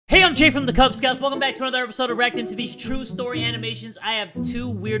I'm Jay from the Kubz Scouts. Welcome back to another episode of reacting to these true story animations. I have two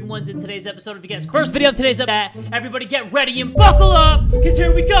weird ones in today's episode. If you guys, first video of today's episode, everybody get ready and buckle up, because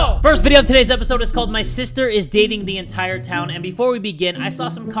here we go. First video of today's episode is called My Sister is Dating the Entire Town. And before we begin, I saw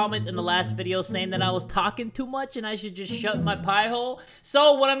some comments in the last video saying that I was talking too much and I should just shut my pie hole.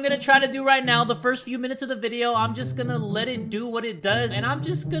 So what I'm gonna try to do right now, the first few minutes of the video, I'm just gonna let it do what it does. And I'm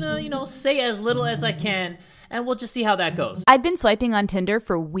just gonna, say as little as I can. And we'll just see how that goes. I'd been swiping on Tinder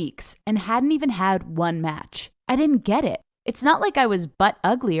for weeks and hadn't even had one match. I didn't get it. It's not like I was butt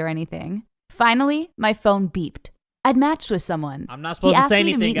ugly or anything. Finally, my phone beeped. I'd matched with someone. I'm not supposed to say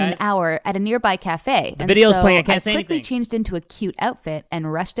anything, guys. He asked me to meet in an hour at a nearby cafe. The video's playing, I can't say anything. I quickly changed into a cute outfit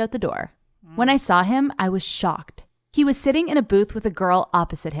and rushed out the door. When I saw him, I was shocked. He was sitting in a booth with a girl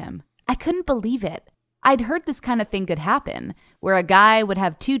opposite him. I couldn't believe it. I'd heard this kind of thing could happen, where a guy would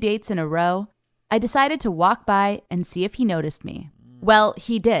have 2 dates in a row. I decided to walk by and see if he noticed me. Well,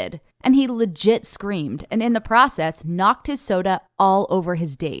 he did, and he legit screamed, and in the process, knocked his soda all over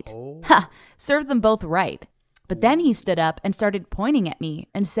his date. Ha! Served them both right. But then he stood up and started pointing at me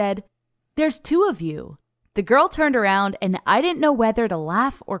and said, "There's 2 of you." The girl turned around, and I didn't know whether to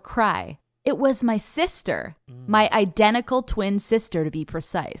laugh or cry. It was my sister, my identical twin sister to be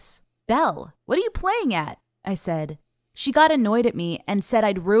precise. "Belle, what are you playing at?" I said. She got annoyed at me and said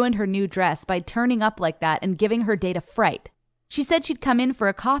I'd ruined her new dress by turning up like that and giving her date a fright. She said she'd come in for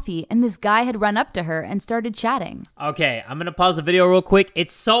a coffee and this guy had run up to her and started chatting. Okay, I'm gonna pause the video real quick.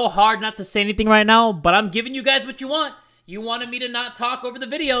 It's so hard not to say anything right now, but I'm giving you guys what you want. You wanted me to not talk over the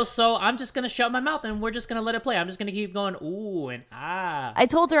video, so I'm just gonna shut my mouth and we're just gonna let it play. I'm just gonna keep going ooh and ah. I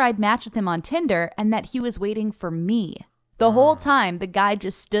told her I'd matched with him on Tinder and that he was waiting for me. The whole time, the guy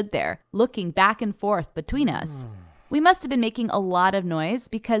just stood there, looking back and forth between us. We must have been making a lot of noise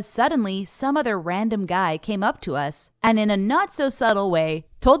because suddenly some other random guy came up to us and in a not so subtle way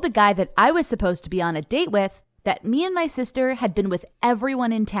told the guy that I was supposed to be on a date with that me and my sister had been with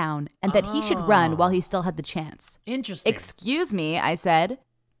everyone in town and that he should run while he still had the chance. Interesting. "Excuse me," I said.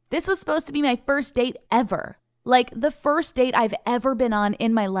 "This was supposed to be my first date ever. Like the first date I've ever been on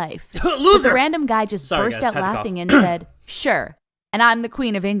in my life." Loser! The random guy just burst out laughing and said, "Sure, and I'm the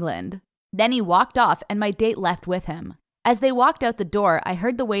Queen of England." Then he walked off and my date left with him. As they walked out the door, I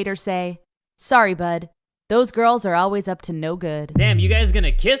heard the waiter say, "Sorry, bud. Those girls are always up to no good." Damn, you guys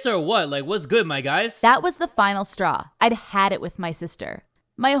gonna kiss or what? Like, what's good, my guys? That was the final straw. I'd had it with my sister.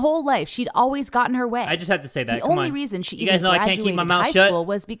 My whole life, she'd always gotten her way. I just had to say that. The only reason she even know I can't keep my mouth high shut? school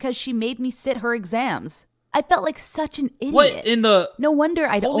was because she made me sit her exams. I felt like such an idiot. What in the... No wonder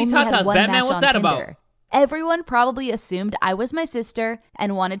I'd Holy only tatas, had one Batman, match what's on that Tinder. about? Everyone probably assumed I was my sister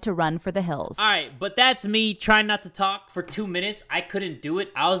and wanted to run for the hills. Alright, but that's me trying not to talk for 2 minutes. I couldn't do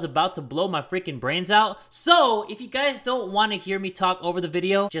it. I was about to blow my freaking brains out. So, if you guys don't want to hear me talk over the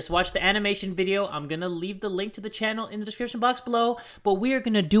video, just watch the animation video. I'm gonna leave the link to the channel in the description box below. But we are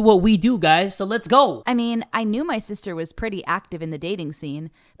gonna do what we do, guys, so let's go. I mean, I knew my sister was pretty active in the dating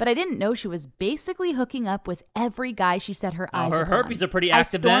scene, but I didn't know she was basically hooking up with every guy she set her eyes on. Her herpes are pretty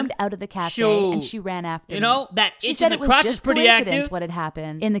active then. I stormed out of the cafe and she ran after me. That she itch said in the it was crotch just is pretty active. What had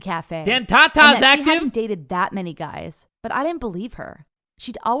happened in the cafe. Damn, Tata's and that active. She hadn't dated that many guys, but I didn't believe her.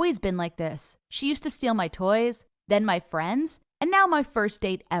 She'd always been like this. She used to steal my toys, then my friends, and now my first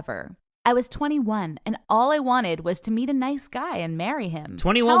date ever. I was 21, and all I wanted was to meet a nice guy and marry him.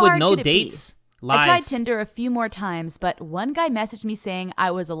 21 with no dates? Lies. I tried Tinder a few more times, but one guy messaged me saying I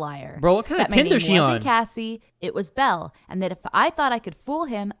was a liar. Bro, what kind of Tinder she on? That my name wasn't Cassie, it was Belle, and that if I thought I could fool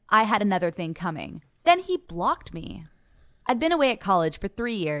him, I had another thing coming. Then he blocked me. I'd been away at college for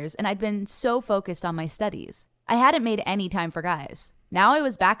 3 years, and I'd been so focused on my studies. I hadn't made any time for guys. Now I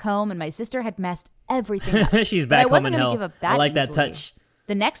was back home, and my sister had messed everything up. She's back home in hell. Give up that I like that easily. touch.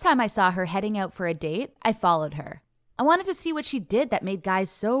 The next time I saw her heading out for a date, I followed her. I wanted to see what she did that made guys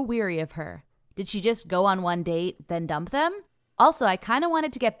so weary of her. Did she just go on one date, then dump them? Also, I kind of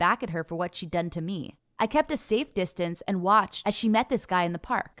wanted to get back at her for what she'd done to me. I kept a safe distance and watched as she met this guy in the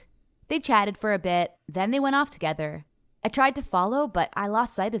park. They chatted for a bit, then they went off together. I tried to follow, but I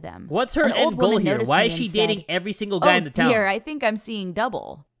lost sight of them. What's her end goal here? Why is she dating every single guy in the town? Oh dear, I think I'm seeing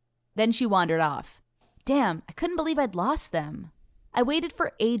double. Then she wandered off. Damn, I couldn't believe I'd lost them. I waited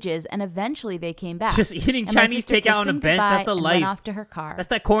for ages, and eventually they came back. Just eating Chinese takeout on a bench, that's the life. Went off to her car. That's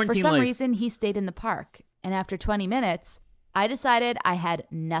that quarantine life. For some reason, he stayed in the park, and after 20 minutes, I decided I had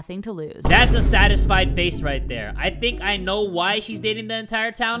nothing to lose. That's a satisfied face right there. I think I know why she's dating the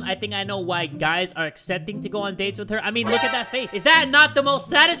entire town. I think I know why guys are accepting to go on dates with her. I mean, look at that face. Is that not the most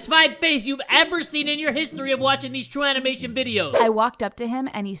satisfied face you've ever seen in your history of watching these true animation videos? I walked up to him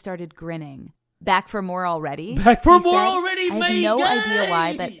and he started grinning. Back for more already? Back for He more said. already, I have no idea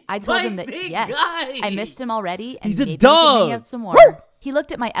why, but I told him that yes, I missed him already, and He's a maybe we dog. could hang out some more. Woo! He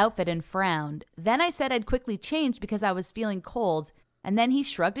looked at my outfit and frowned. Then I said I'd quickly changed because I was feeling cold, and then he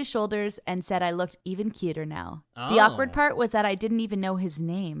shrugged his shoulders and said I looked even cuter now. The awkward part was that I didn't even know his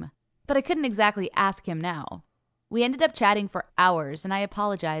name, but I couldn't exactly ask him now. We ended up chatting for hours, and I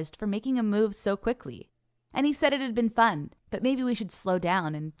apologized for making a move so quickly. And he said it had been fun, but maybe we should slow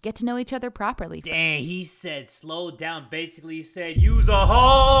down and get to know each other properly. Dang, he said slow down. Basically, he said, use a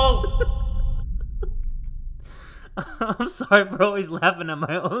hoe. I'm sorry for always laughing at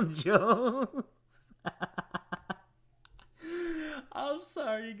my own jokes. I'm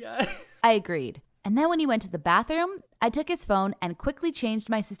sorry, guys. I agreed. And then when he went to the bathroom, I took his phone and quickly changed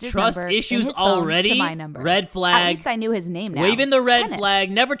my sister's Trust number issues in his phone already? to my number. Red flag. At least I knew his name now. Waving the red Kenneth.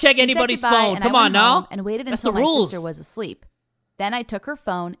 flag. Never check We said anybody's goodbye, phone. and Come I on went now. home and waited That's until the my rules. sister was asleep. Then I took her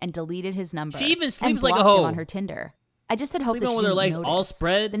phone and deleted his number. She even and sleeps like a blocked him hoe. on her Tinder. I just had hoped Sleeping that she with her didn't legs notice. all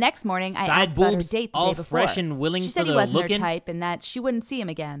spread, The next morning, I side asked about her boobs, date the all day before. fresh and willing She for said he the wasn't looking. her type and that she wouldn't see him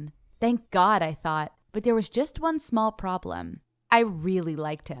again. Thank God, I thought. But there was just one small problem. I really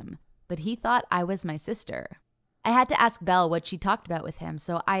liked him, but he thought I was my sister. I had to ask Belle what she talked about with him,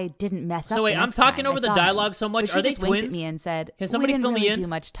 so I didn't mess up. So wait, the I'm next talking time over I the saw dialogue him. so much. But she Are they just winked at twins? me and said, Can somebody "We didn't fill me really in?" do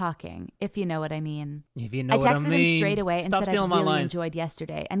much talking, if you know what I mean." If you know I what I texted mean. him straight away and Stop said I stealing my really lines. enjoyed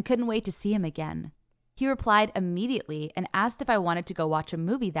yesterday and couldn't wait to see him again. He replied immediately and asked if I wanted to go watch a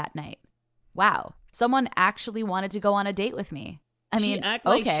movie that night. Wow, someone actually wanted to go on a date with me. I She mean, act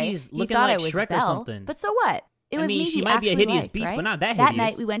like okay, she's he looking thought like I was Shrek or Belle, something. but so what? It I was mean, me she he might be a actually hideous liked, beast, right? but not that That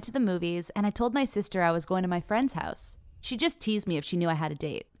hideous. night we went to the movies, and I told my sister I was going to my friend's house. She just teased me if she knew I had a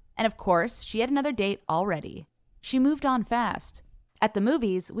date. And of course, she had another date already. She moved on fast. At the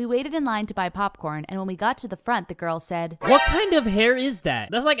movies, we waited in line to buy popcorn, and when we got to the front, the girl said, What kind of hair is that?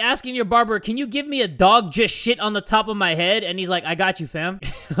 That's like asking your barber, can you give me a dog just shit on the top of my head? And he's like, I got you, fam.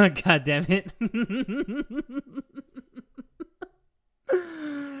 God damn it.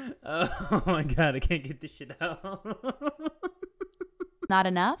 Oh my God, I can't get this shit out. "Not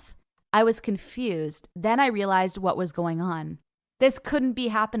enough?" I was confused. Then I realized what was going on. This couldn't be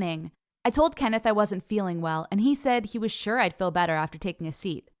happening. I told Kenneth I wasn't feeling well, and he said he was sure I'd feel better after taking a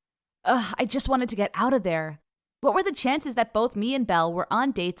seat. Ugh, I just wanted to get out of there. What were the chances that both me and Belle were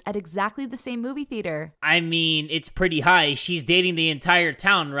on dates at exactly the same movie theater? I mean, it's pretty high. She's dating the entire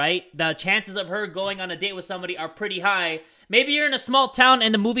town, right? The chances of her going on a date with somebody are pretty high. Maybe you're in a small town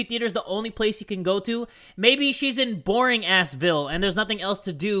and the movie theater's the only place you can go to. Maybe she's in boring-assville and there's nothing else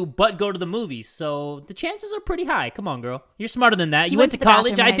to do but go to the movies. So the chances are pretty high. Come on, girl. You're smarter than that. He You went to the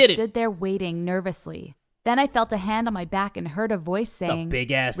college. bathroom I and did I it. stood there waiting nervously. Then I felt a hand on my back and heard a voice It's a saying,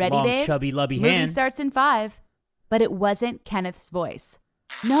 big-ass, "Ready, long, babe? chubby, lubby Movie hand. starts in 5. But it wasn't Kenneth's voice.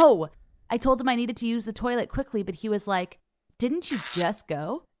 No! I told him I needed to use the toilet quickly, but he was like, "Didn't you just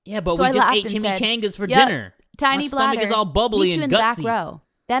go?" Yeah, but So we I just laughed ate and said, chimichangas for "Yup, dinner. Tiny My stomach bladder. is all bubbly Meet you and in the back gutsy. row."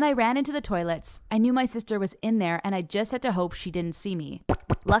 Then I ran into the toilets. I knew my sister was in there, and I just had to hope she didn't see me.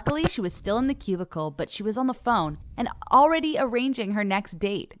 Luckily, she was still in the cubicle, but she was on the phone and already arranging her next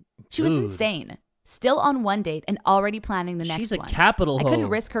date. She was Dude. insane. Still on one date and already planning the next She's a one. capital I hoe. couldn't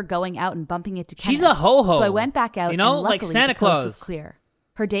risk her going out and bumping into Kenneth. She's a ho-ho. So I went back out, You know, and like luckily Santa the coast was Claus. clear.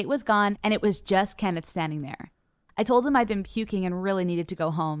 Her date was gone, and it was just Kenneth standing there. I told him I'd been puking and really needed to go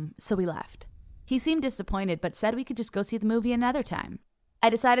home, so we left. He seemed disappointed, but said we could just go see the movie another time. I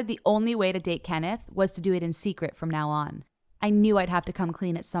decided the only way to date Kenneth was to do it in secret from now on. I knew I'd have to come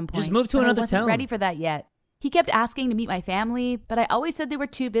clean at some point. Just move to but another I wasn't town. ready for that yet. He kept asking to meet my family, but I always said they were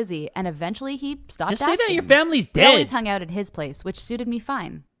too busy, and eventually he stopped Just asking. say that your family's We always dead. hung out at his place, which suited me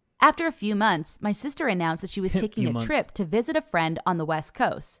fine. After a few months, my sister announced that she was taking a months. trip to visit a friend on the West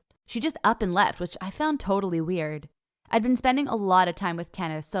Coast. She just up and left, which I found totally weird. I'd been spending a lot of time with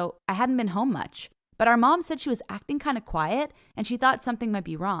Kenneth, so I hadn't been home much. But our mom said she was acting kind of quiet, and she thought something might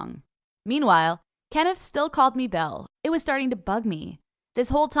be wrong. Meanwhile, Kenneth still called me Belle. It was starting to bug me. This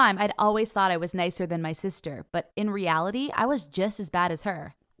whole time, I'd always thought I was nicer than my sister, but in reality, I was just as bad as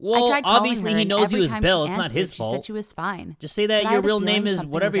her. Well, I tried calling obviously her, he and knows every you as time Belle. she It's not answered, his She fault. said she was fine. Just say that But I your had a real feeling name is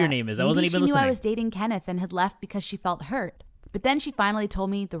something whatever was your up. name is. I Maybe wasn't even she knew listening. I was dating Kenneth and had left because she felt hurt. But then she finally told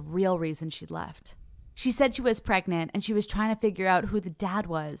me the real reason she'd left. She said she was pregnant and she was trying to figure out who the dad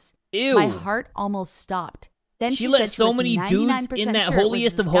was. Ew. My heart almost stopped. Then She she let said she so was many 99% dudes in that sure it was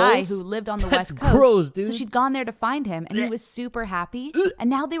holiest this of guy holes? who lived on the That's West Coast. gross, dude. So she'd gone there to find him, and he was super happy. And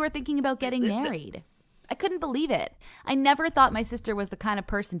now they were thinking about getting married. I couldn't believe it. I never thought my sister was the kind of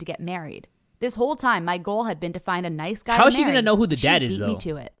person to get married. This whole time, my goal had been to find a nice guy. How to is she marry. gonna know who the dad She is, beat though? me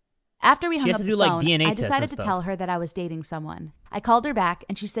to it. After we hung has up to the do, like, phone, DNA I tests and decided to stuff. tell her that I was dating someone. I called her back,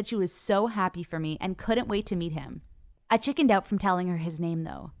 and she said she was so happy for me and couldn't wait to meet him. I chickened out from telling her his name,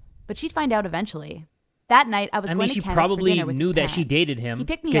 though. But she'd find out eventually. That night, I was going to she Kenneth's probably for dinner with knew his that she parents. dated him He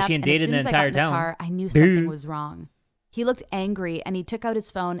picked me 'cause up, she and had dated as soon the as I entire got in the town. car, I knew something was wrong. He looked angry, and he took out his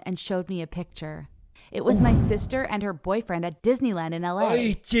phone and showed me a picture. It was my sister and her boyfriend at Disneyland in LA.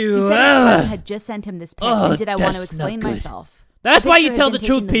 He said his friend had just sent him this pic, and did I want to explain myself? That's why you picture tell had the been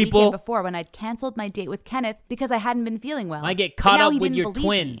truth, taken the people. weekend before, when I'd canceled my date with Kenneth because I hadn't been feeling well. I get But caught now up he with didn't your believe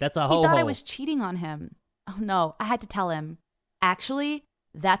twin. me. That's a He thought I ho-ho. was cheating on him. Oh no, I had to tell him. Actually,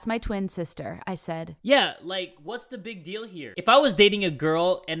 that's my twin sister, I said. Yeah, like, what's the big deal here? If I was dating a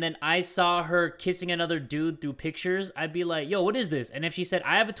girl and then I saw her kissing another dude through pictures, I'd be like, yo, what is this? And if she said,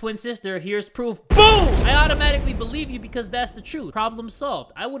 I have a twin sister, here's proof, boom! I automatically believe you because that's the truth. Problem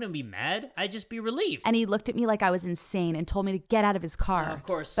solved. I wouldn't be mad. I'd just be relieved. And he looked at me like I was insane and told me to get out of his car. Of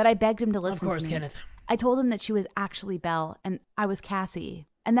course. But I begged him to listen Of course, to me. Kenneth. I told him that she was actually Belle and I was Cassie,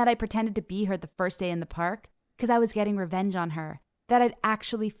 and that I pretended to be her the first day in the park because I was getting revenge on her. That I'd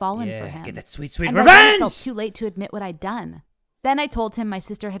actually fallen for him. Get that sweet, sweet and by then it revenge! felt too late to admit what I'd done. Then I told him my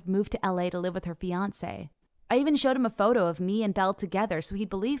sister had moved to LA to live with her fiance. I even showed him a photo of me and Belle together so he'd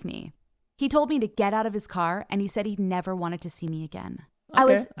believe me. He told me to get out of his car, and he said he never wanted to see me again.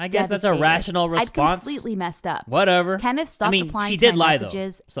 Okay, I guess that's a devastated. rational response. I'd completely messed up. Whatever. Kenneth stopped replying she to did my lie,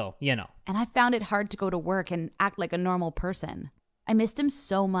 messages, though. So, you know. and I found it hard to go to work and act like a normal person. I missed him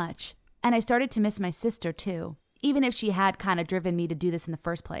so much, and I started to miss my sister too, even if she had kind of driven me to do this in the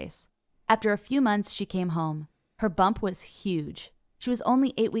first place. After a few months, she came home. Her bump was huge. She was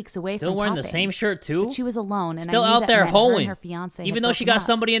only 8 weeks away Still from wearing popping, the same shirt, too? but she was alone, and Still I knew out that there meant her hoeing, and her fiance even had though she broken got up.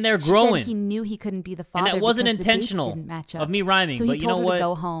 somebody in there She growing. said he knew he couldn't be the father And that wasn't because the dates intentional didn't match up. of me rhyming, So but he you know told her what? to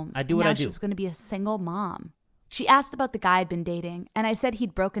go home. I do and what now I do. She was going to be a single mom. She asked about the guy I'd been dating, and I said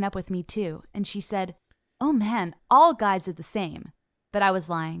he'd broken up with me too. And she said, "Oh man, all guys are the same." But I was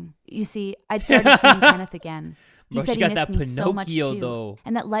lying. You see, I'd started seeing Kenneth again. He Bro, said she he got missed that me so much Pinocchio, too, though.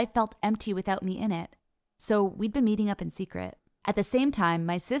 and that life felt empty without me in it. So we'd been meeting up in secret. At the same time,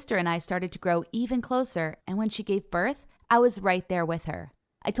 my sister and I started to grow even closer, and when she gave birth, I was right there with her.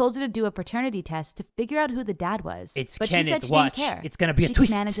 I told her to do a paternity test to figure out who the dad was. It's but Kenneth, she said she watch. didn't care. It's gonna be a she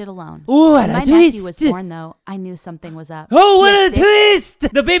twist. Could manage it alone. Ooh, what when a my twist. nephew was born, though, I knew something was up. Oh, what He a had thick,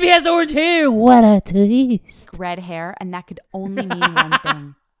 twist! The baby has orange hair. What a twist. red hair, and that could only mean one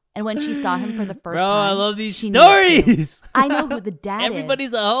thing. And when she saw him for the first Bro, time, I love these she knew it too. stories. I know who the dad Everybody's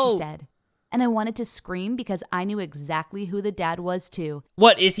is, a hoe. she said. And I wanted to scream because I knew exactly who the dad was too.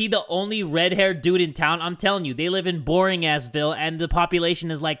 What, is he the only red-haired dude in town? I'm telling you, they live in boring-assville, and the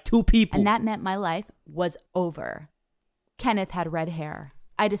population is like 2 people. And that meant my life was over. Kenneth had red hair.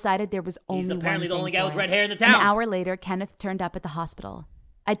 I decided there was only He's apparently the one only thing guy for with it. red hair in the town. An hour later, Kenneth turned up at the hospital.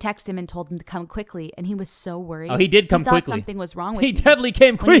 I texted him and told him to come quickly, and he was so worried. Oh, he did come thought quickly. Something was wrong with He me. definitely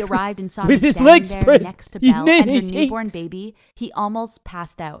came When he quickly. arrived and saw with me his standing legs there spread. next to His Belle and her name is newborn baby, he almost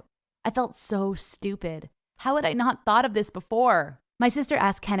passed out. I felt so stupid. How had I not thought of this before? My sister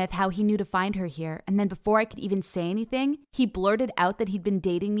asked Kenneth how he knew to find her here, and then before I could even say anything, he blurted out that he'd been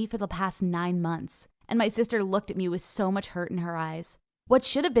dating me for the past 9 months. And my sister looked at me with so much hurt in her eyes. What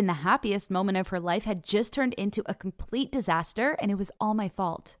should have been the happiest moment of her life had just turned into a complete disaster, and it was all my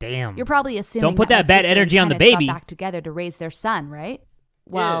fault. Damn. You're probably assuming Don't put my that bad sister and energy on the Kenneth baby. got back together to raise their son, right?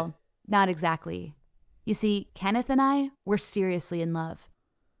 Well, not exactly. You see, Kenneth and I were seriously in love.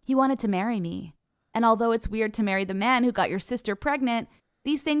 He wanted to marry me. And although it's weird to marry the man who got your sister pregnant,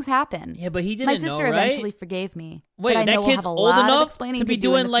 these things happen. Yeah, but he didn't My know, sister right? eventually forgave me. Wait, but I know that we'll kid's have a old lot of enough explaining to be do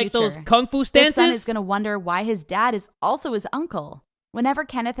in doing the like those future. kung fu Their stances? son is going to wonder why his dad is also his uncle. Whenever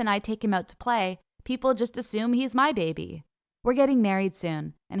Kenneth and I take him out to play, people just assume he's my baby. We're getting married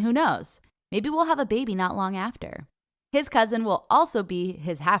soon, and who knows? Maybe we'll have a baby not long after. His cousin will also be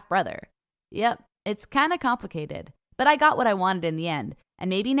his half-brother. Yep, it's kind of complicated. But I got what I wanted in the end. And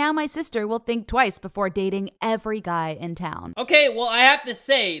maybe now my sister will think twice before dating every guy in town. Okay, well, I have to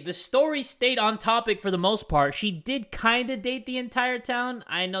say, the story stayed on topic for the most part. She did kind of date the entire town.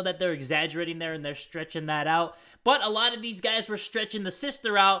 I know that they're exaggerating there and they're stretching that out. But a lot of these guys were stretching the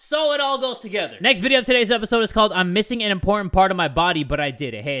sister out, so it all goes together. Next video of today's episode is called, I'm Missing an Important Part of My Body, But I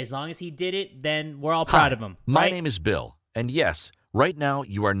Did It. Hey, as long as he did it, then we're all proud of him. My right? name is Bill, and yes, right now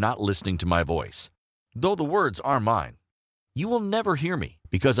you are not listening to my voice, though the words are mine. You will never hear me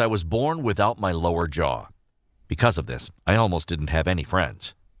because I was born without my lower jaw. Because of this, I almost didn't have any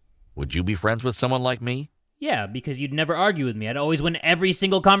friends. Would you be friends with someone like me? Yeah, because you'd never argue with me. I'd always win every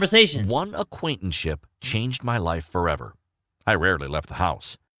single conversation. One acquaintanceship changed my life forever. I rarely left the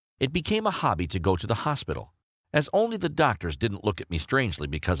house. It became a hobby to go to the hospital, as only the doctors didn't look at me strangely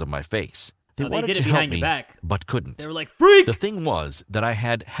because of my face. They they wanted did to it help behind your me, back. but couldn't. They were like, freak! The thing was that I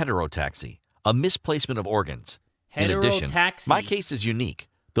had heterotaxy, a misplacement of organs. In addition, Heterotaxy. my case is unique.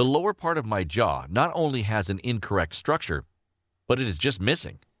 The lower part of my jaw not only has an incorrect structure, but it is just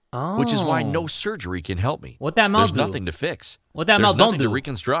missing. Oh. Which is why no surgery can help me. What that mouth There's do? nothing to fix. What that There's mouth don't nothing to do?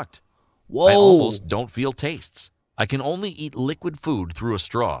 reconstruct. Whoa. I almost don't feel tastes. I can only eat liquid food through a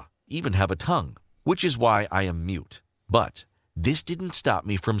straw, even have a tongue, which is why I am mute. But this didn't stop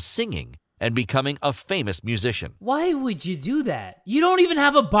me from singing and becoming a famous musician. Why would you do that? You don't even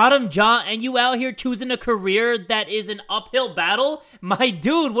have a bottom jaw and you out here choosing a career that is an uphill battle? My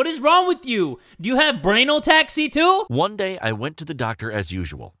dude, what is wrong with you? Do you have brainotaxy too? One day I went to the doctor as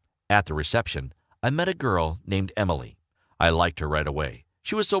usual. At the reception, I met a girl named Emily. I liked her right away.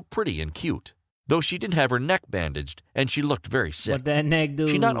 She was so pretty and cute, though she didn't have her neck bandaged and she looked very sick. What that neck do?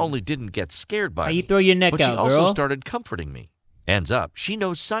 She not only didn't get scared by How me, you throw your neck but she out, also girl? started comforting me. Ends up, she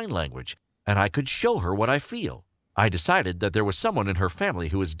knows sign language, and I could show her what I feel. I decided that there was someone in her family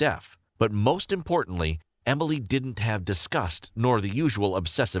who is deaf, but most importantly, Emily didn't have disgust nor the usual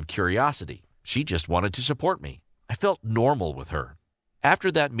obsessive curiosity. She just wanted to support me. I felt normal with her.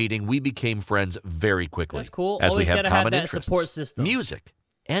 After that meeting, we became friends very quickly. That's cool. As Always we have gotta have common that interests. support system. Music.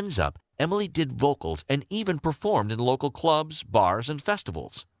 Ends up, Emily did vocals and even performed in local clubs, bars, and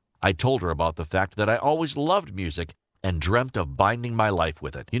festivals. I told her about the fact that I always loved music and dreamt of binding my life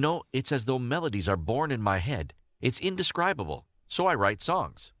with it. You know, it's as though melodies are born in my head. It's indescribable. So I write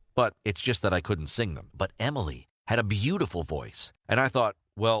songs. But it's just that I couldn't sing them. But Emily had a beautiful voice. And I thought,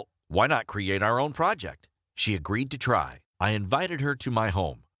 well, why not create our own project? She agreed to try. I invited her to my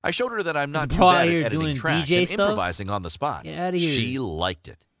home. I showed her that I'm not too bro out bad here at editing doing tracks DJ and stuff? improvising on the spot. Get outta here. She liked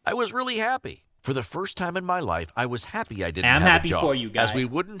it. I was really happy. For the first time in my life, I was happy I didn't I'm have happy a job, for you, guy. as we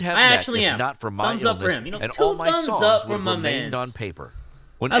wouldn't have I met actually if am. not for my Thumbs up for illness, him. You know, and 2 all my thumbs songs up would for have my remained mans. on paper.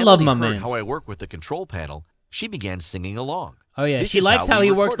 When I Emily love my heard mans. how I work with the control panel, she began singing along. Oh yeah, This she is likes how we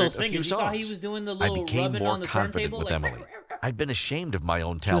he works recorded those a few fingers. You saw he songs. was doing the I little became rubbing more on the confident turntable. with like, Emily. I'd been ashamed of my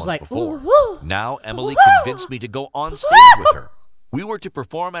own She was talents like, before. "Ooh, woo, Now Emily woo, convinced me to go on stage with her. We were to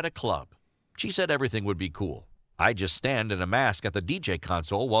perform at a club. She said everything would be cool. I just stand in a mask at the DJ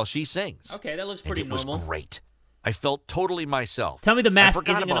console while she sings. Okay, that looks And pretty it was normal. great. I felt totally myself. Tell me the I mask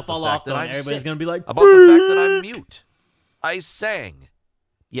forgot isn't gonna about the fall fact off that though, I'm and everybody's sick, gonna be like, about the fact that I'm mute. I sang.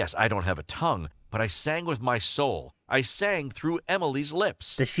 Yes, I don't have a tongue, but I sang with my soul. I sang through Emily's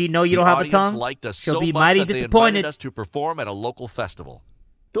lips. Does she know you The don't have a audience tongue? liked us She'll so be much mighty that they disappointed. invited us to perform at a local festival.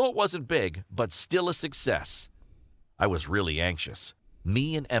 Though it wasn't big, but still a success. I was really anxious.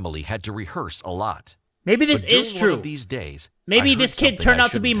 Me and Emily had to rehearse a lot. Maybe this But during is one true. of these days, I Maybe heard this kid something turned I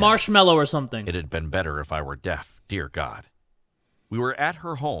out to be shouldn't have. Marshmallow or something. It had been better if I were deaf, dear God. We were at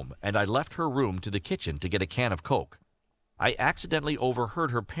her home, and I left her room to the kitchen to get a can of Coke. I accidentally overheard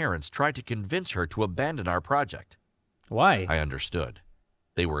her parents try to convince her to abandon our project. Why? I understood.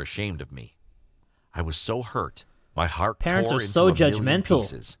 They were ashamed of me. I was so hurt. My heart Parents tore are into so a million judgmental.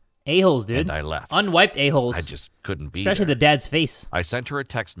 pieces, A-holes, dude. and I left. Unwiped A-holes. I just couldn't be Especially there. the dad's face. I sent her a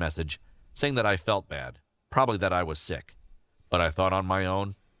text message saying that I felt bad, probably that I was sick. But I thought on my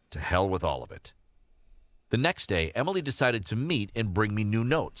own, to hell with all of it. The next day, Emily decided to meet and bring me new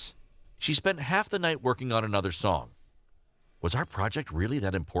notes. She spent half the night working on another song. Was our project really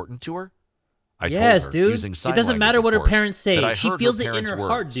that important to her? I Yes, told her, dude. using sign It doesn't language, matter of what her course, parents say. that I She heard feels her it in parents' her heart,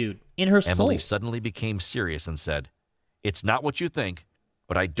 words. dude. In her soul. Emily suddenly became serious and said, "It's not what you think,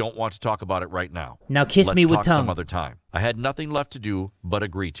 but I don't want to talk about it right now. Now kiss Let's me with talk tongue." some other time." I had nothing left to do but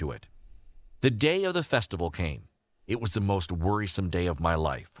agree to it. The day of the festival came. It was the most worrisome day of my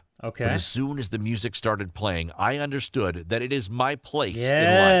life. Okay. But as soon as the music started playing, I understood that it is my place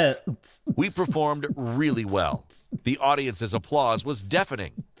Yeah. in life. We performed really well. The audience's applause was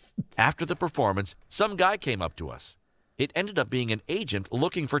deafening. After the performance, some guy came up to us. It ended up being an agent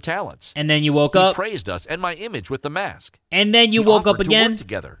looking for talents. And then you woke He up. praised us and my image with the mask. And then you He woke up offered to again. work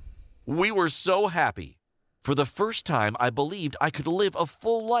together. We were so happy. For the first time, I believed I could live a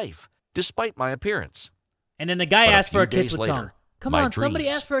full life, despite my appearance. And then the guy But asked for a few kiss days with later, tongue. Come my on, somebody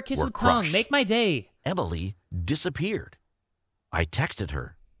dreams asked for a kiss were with tongue. crushed. Make my day. Emily disappeared. I texted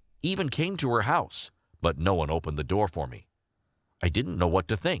her, even came to her house, but no one opened the door for me. I didn't know what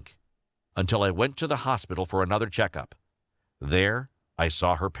to think until I went to the hospital for another checkup. There, I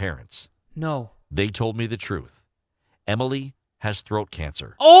saw her parents. No. They told me the truth. Emily has throat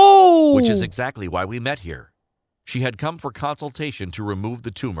cancer, Oh! which is exactly why we met here. She had come for consultation to remove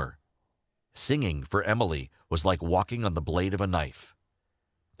the tumor. Singing for Emily was like walking on the blade of a knife.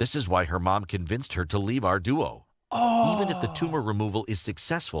 This is why her mom convinced her to leave our duo. Oh. Even if the tumor removal is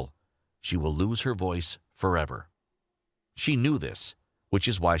successful, she will lose her voice forever. She knew this, which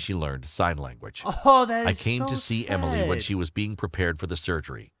is why she learned sign language. Oh, that is I came to so see Emily when sad. she was being prepared for the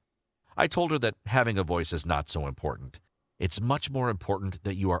surgery. I told her that having a voice is not so important. It's much more important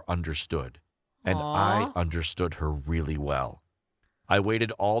that you are understood. And I Aw. understood her really well. I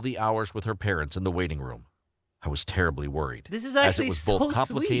waited all the hours with her parents in the waiting room. I was terribly worried, This is as actually it was so both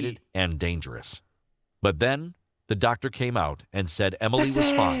complicated sweet. and dangerous. But then the doctor came out and said Emily was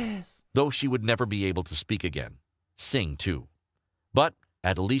fine, Success! though she would never be able to speak again. Sing, too. But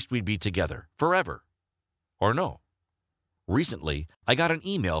at least we'd be together forever. Or no. Recently, I got an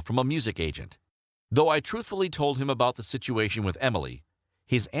email from a music agent. Though I truthfully told him about the situation with Emily,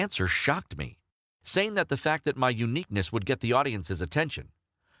 his answer shocked me, saying that the fact that my uniqueness would get the audience's attention.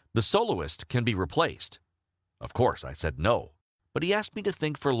 The soloist can be replaced. Of course, I said no, but he asked me to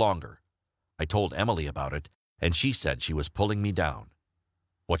think for longer. I told Emily about it, and she said she was pulling me down.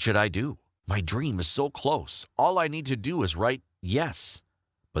 What should I do? My dream is so close. All I need to do is write yes.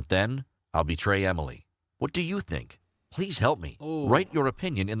 But then I'll betray Emily. What do you think? Please help me. Ooh. Write your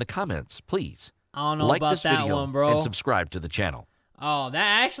opinion in the comments, please. I don't know Like about this that video one, bro. and subscribe to the channel. Oh,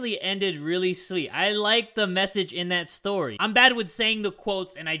 that actually ended really sweet. I like the message in that story. I'm bad with saying the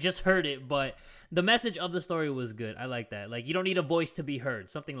quotes, and I just heard it, but the message of the story was good. I like that. Like, you don't need a voice to be heard,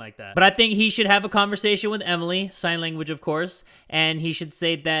 something like that. But I think he should have a conversation with Emily, sign language, of course, and he should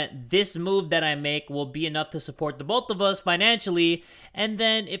say that this move that I make will be enough to support the both of us financially, and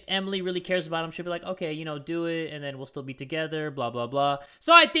then if Emily really cares about him, she'll be like, okay, you know, do it, and then we'll still be together, blah, blah, blah.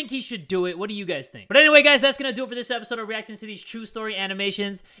 So I think he should do it. What do you guys think? But anyway, guys, that's gonna do it for this episode of reacting to these true story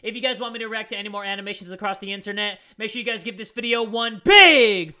animations. If you guys want me to react to any more animations across the internet, make sure you guys give this video one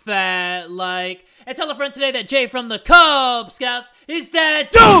big fat like, and tell a friend today that Jay from the Kubz Scouts is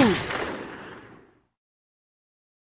that dude!